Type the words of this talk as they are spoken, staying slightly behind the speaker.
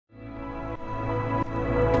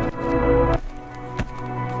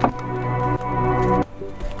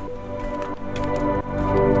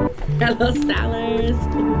Hello stylers,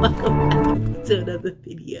 welcome back to another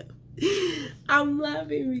video. I'm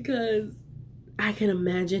laughing because I can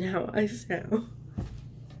imagine how I sound.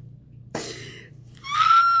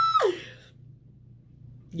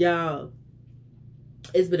 Y'all,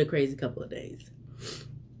 it's been a crazy couple of days.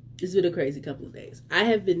 I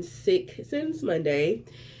have been sick since Monday.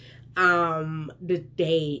 The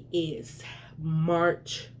day is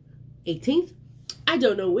March 18th. I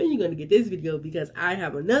don't know when you're going to get this video because I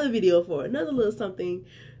have another video for another little something.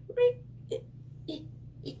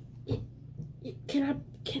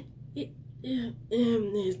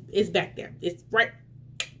 It's back there. It's right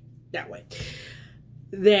that way.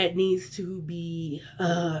 That needs to be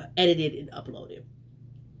edited and uploaded.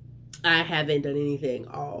 I haven't done anything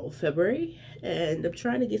all February and I'm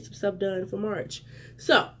trying to get some stuff done for March.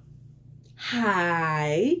 So,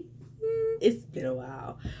 hi. It's been a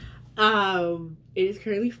while. It is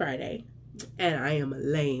currently Friday and I am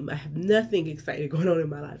lame. I have nothing exciting going on in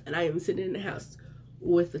my life and I am sitting in the house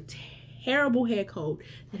with a terrible head cold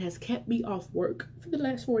that has kept me off work for the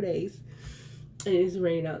last 4 days and it is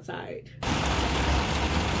raining outside.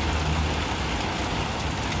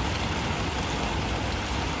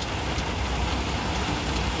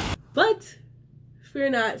 But fear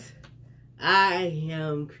not, I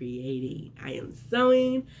am creating, I am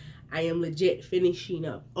sewing, I am legit finishing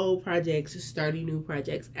up old projects, starting new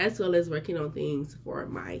projects, as well as working on things for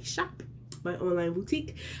my shop, my online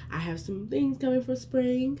boutique. I have some things coming for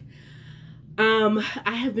spring. I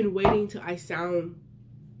have been waiting till I sound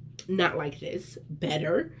not like this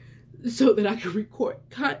better so that I can record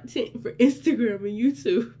content for Instagram and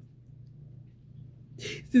YouTube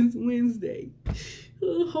since Wednesday.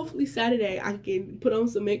 Hopefully Saturday I can put on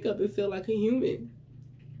some makeup and feel like a human.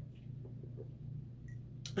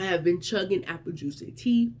 I have been chugging apple juice and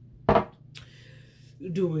tea,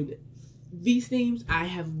 doing V-steams. I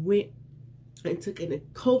have went and took a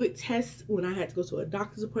COVID test when I had to go to a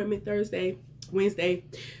doctor's appointment Wednesday.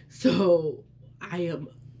 So I am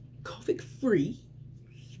COVID free.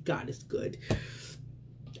 God is good.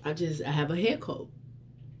 I have a head cold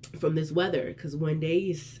from this weather because one day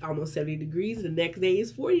is almost 70 degrees, the next day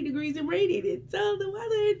is 40 degrees and raining. It's all the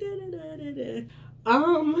weather.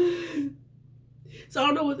 So I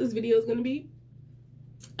don't know what this video is gonna be.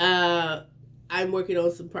 I'm working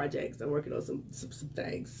on some projects. I'm working on some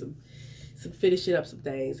things, some finishing up some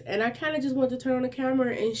things, and I kind of just want to turn on the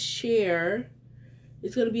camera and share.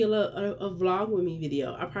 It's gonna be a vlog with me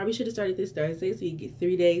video. I probably should have started this Thursday so you get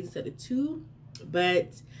 3 days instead of 2,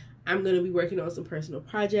 but I'm going to be working on some personal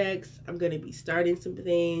projects. I'm going to be starting some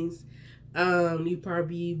things. You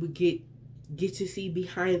probably would get to see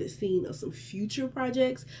behind the scene of some future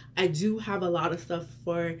projects. I do have a lot of stuff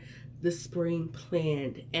for the spring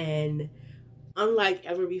planned. And unlike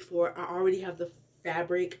ever before, I already have the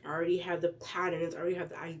fabric. I already have the patterns. I already have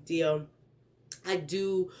the idea. I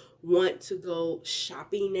do want to go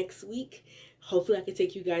shopping next week. Hopefully I can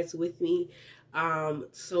take you guys with me.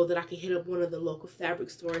 So that I can hit up one of the local fabric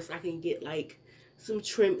stores. I can get like some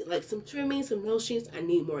trimming, some notions. I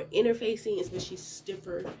need more interfacing, especially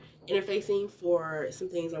stiffer interfacing for some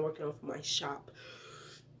things I'm working on for my shop.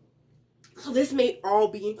 So this may all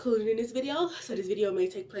be included in this video. So this video may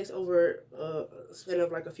take place over a span of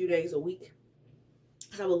like a few days, a week.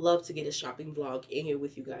 Because I would love to get a shopping vlog in here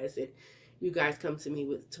with you guys, and you guys come to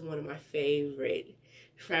me to one of my favorite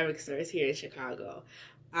fabric stores here in Chicago.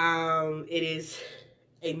 It is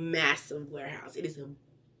a massive warehouse. It is a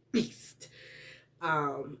beast.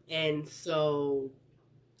 And so,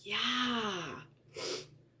 yeah.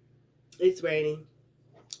 It's raining.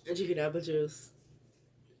 I'm drinking apple juice.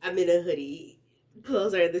 I'm in a hoodie.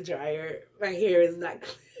 Clothes are in the dryer. My hair is not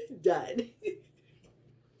done.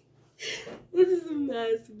 This is a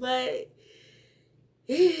mess, but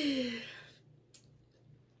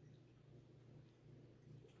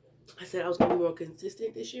I said I was going to be more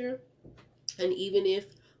consistent this year. And even if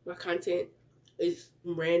my content is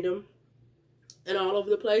random and all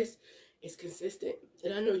over the place, it's consistent.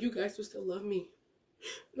 And I know you guys will still love me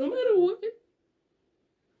no matter what.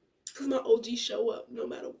 Because my OGs show up no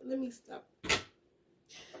matter what. Let me stop.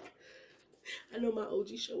 I know my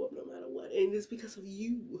OGs show up no matter what. And it's because of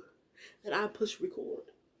you that I push record.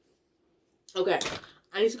 Okay.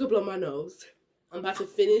 I need to go blow my nose. I'm about to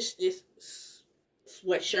finish this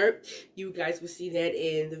sweatshirt. You guys will see that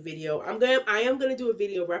in the video. I am gonna do a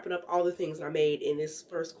video wrapping up all the things I made in this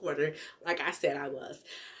first quarter, like I said I was.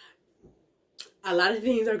 A lot of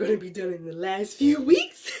things are gonna be done in the last few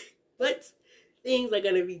weeks, but things are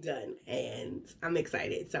gonna be done and I'm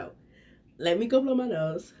excited. So let me go blow my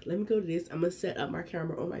nose. Let me go to this. I'm gonna set up my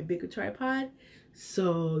camera on my bigger tripod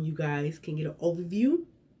so you guys can get an overview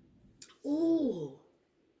Ooh.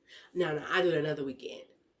 No, I do it another weekend.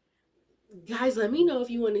 Guys, let me know if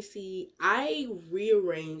you want to see. I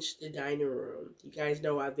rearranged the dining room. You guys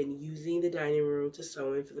know I've been using the dining room to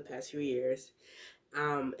sew in for the past few years.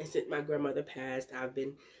 And since my grandmother passed, I've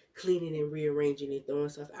been cleaning and rearranging and throwing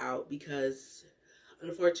stuff out because,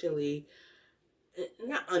 unfortunately,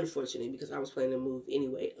 not unfortunately, because I was planning to move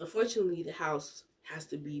anyway. Unfortunately, the house has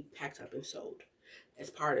to be packed up and sold. As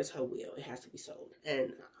part as her will, it has to be sold.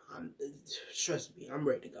 And trust me, I'm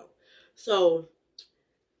ready to go. So,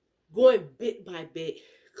 going bit by bit,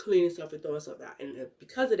 cleaning stuff and throwing stuff out. And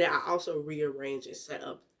because of that, I also rearranged and set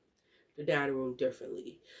up the dining room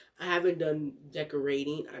differently. I haven't done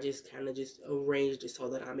decorating. I just kind of just arranged it so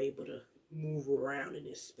that I'm able to move around in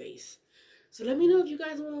this space. So let me know if you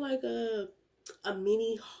guys want like a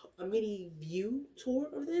mini view tour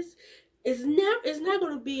of this. It's not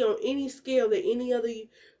going to be on any scale that any other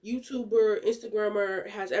YouTuber, Instagrammer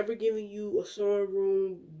has ever given you a sewing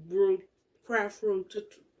room, craft room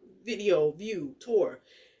video view tour.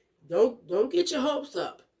 Don't get your hopes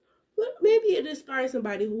up. But maybe it inspires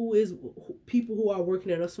somebody people who are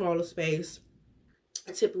working in a smaller space,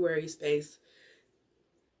 a temporary space.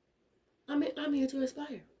 I'm here to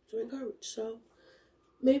inspire, to encourage. So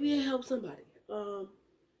maybe it helps somebody.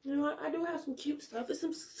 You know, I do have some cute stuff. There's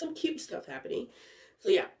some cute stuff happening. So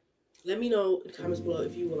yeah, let me know in the comments below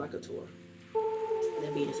if you would like a tour.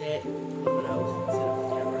 That being said, I'm gonna set up the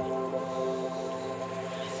camera.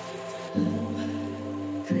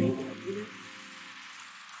 Create.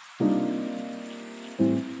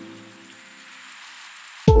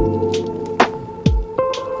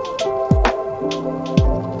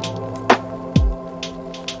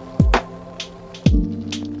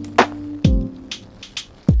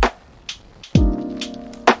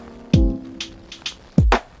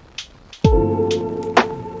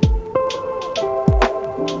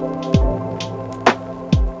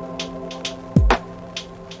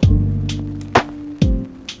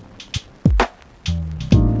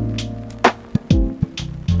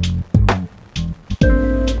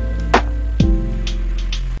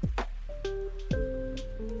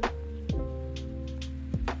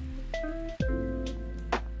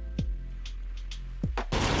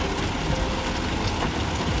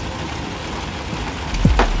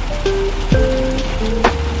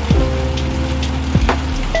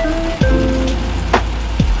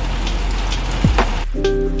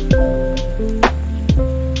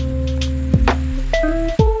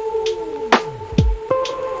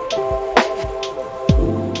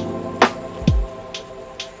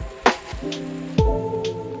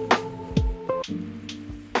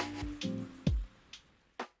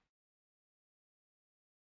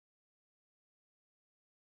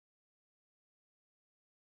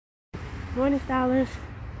 Morning, stylers.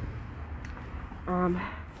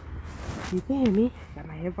 You can hear me. Got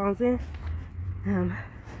my headphones in. I'm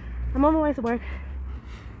on my way to work.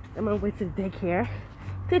 I'm on my way to the daycare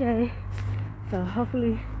today. So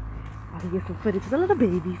hopefully I can get some footage of the little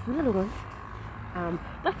babies, the little ones.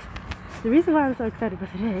 That's the reason why I'm so excited for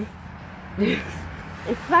today.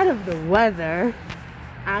 In spite of the weather,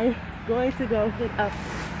 I'm going to go hit up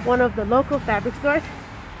one of the local fabric stores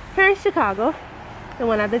here in Chicago. The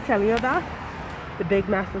one I've been telling you about, the big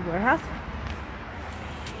massive warehouse,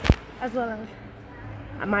 as well as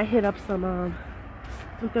I might hit up some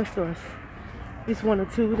thrift stores, at least one or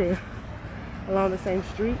two. They're along the same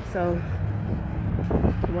street, so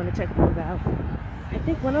you want to check those out. I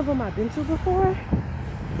think one of them I've been to before,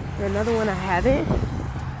 and another one I haven't.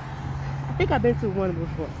 I think I've been to one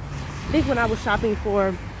before. I think when I was shopping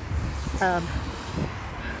for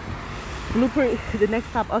Blueprint, the Next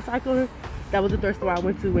Top Upcycler, that was the thrift store I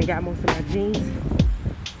went to and got most of my jeans.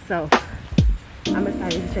 So I'm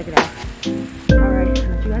excited to check it out. Alright, I'll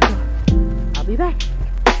let you guys know. I'll be back.